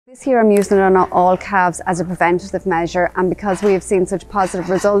This year I'm using it on all calves as a preventative measure, and because we have seen such positive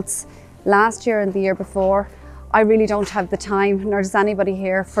results last year and the year before, I really don't have the time, nor does anybody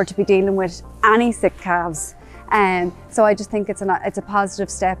here, to be dealing with any sick calves. So I just think it's a positive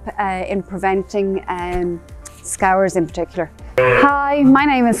step in preventing scours in particular. Hi, my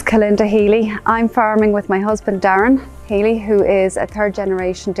name is Kalinda Healy. I'm farming with my husband Darren Healy, who is a third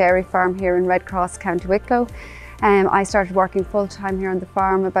generation dairy farm here in Redcross, County Wicklow. I started working full-time here on the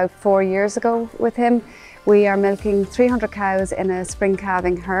farm about 4 years ago with him. We are milking 300 cows in a spring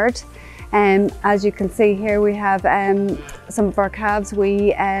calving herd. As you can see here, we have some of our calves.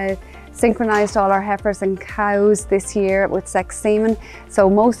 We synchronised all our heifers and cows this year with sex semen, so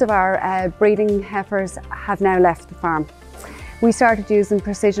most of our breeding heifers have now left the farm. We started using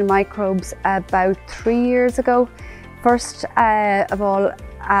Precision Microbes about 3 years ago. First of all,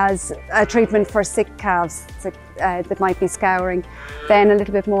 as a treatment for sick calves that might be scouring, then a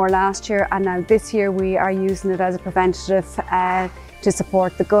little bit more last year, and now this year we are using it as a preventative to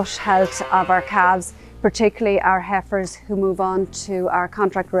support the gut health of our calves, particularly our heifers who move on to our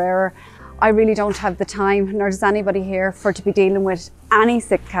contract rearer. I really don't have the time, nor does anybody here, to be dealing with any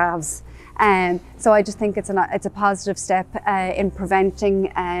sick calves. So I just think it's a positive step in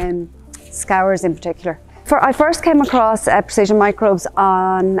preventing scours in particular. I first came across Precision Microbes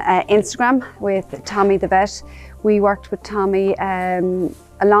on Instagram with Tommy the vet. We worked with Tommy a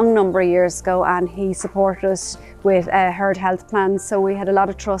long number of years ago, and he supported us with herd health plans, so we had a lot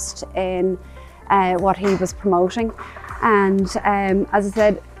of trust in what he was promoting. And as I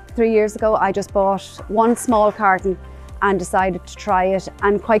said, 3 years ago I just bought one small carton and decided to try it,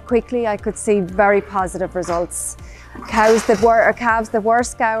 and quite quickly I could see very positive results. Calves that were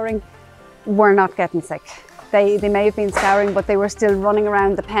scouring were not getting sick. They may have been scouring, but they were still running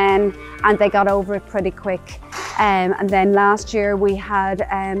around the pen and they got over it pretty quick. And then last year we had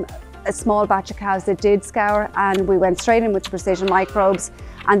a small batch of cows that did scour, and we went straight in with Precision Microbes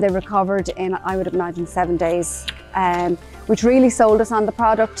and they recovered in, I would imagine, 7 days, which really sold us on the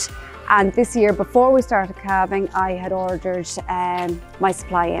product. And this year, before we started calving, I had ordered my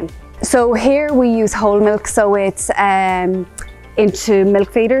supply in. So here we use whole milk, so it's into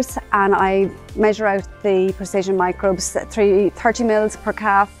milk feeders, and I measure out the Precision Microbes 30 mils per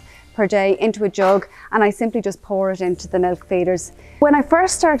calf per day into a jug, and I simply just pour it into the milk feeders. When I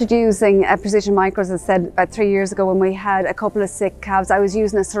first started using Precision Microbes, as I said, about 3 years ago, when we had a couple of sick calves, I was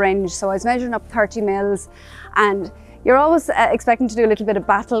using a syringe, so I was measuring up 30 mils, and you're always expecting to do a little bit of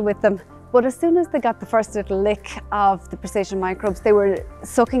battle with them. But as soon as they got the first little lick of the Precision Microbes, they were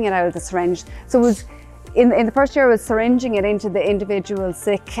sucking it out of the syringe. So it was, in the first year, I was syringing it into the individual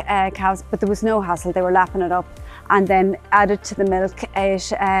sick calves, but there was no hassle. They were lapping it up, and then added to the milk.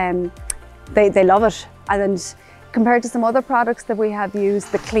 They love it. And compared to some other products that we have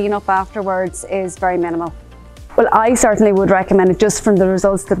used, the cleanup afterwards is very minimal. Well, I certainly would recommend it just from the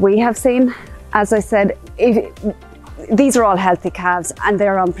results that we have seen. As I said, these are all healthy calves, and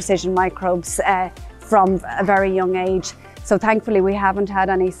they're on Precision Microbes from a very young age. So thankfully we haven't had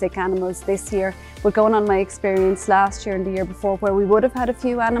any sick animals this year. But going on my experience last year and the year before, where we would have had a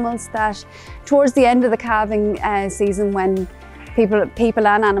few animals that towards the end of the calving season, when people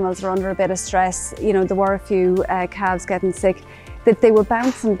and animals are under a bit of stress, you know, there were a few calves getting sick, that they were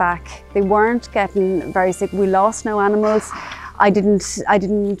bouncing back. They weren't getting very sick. We lost no animals. I didn't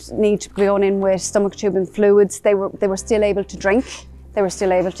need to be going in with stomach tube and fluids. They were still able to drink. They were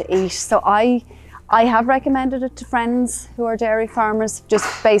still able to eat. So I have recommended it to friends who are dairy farmers, just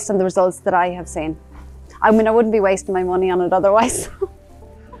based on the results that I have seen. I mean, I wouldn't be wasting my money on it otherwise.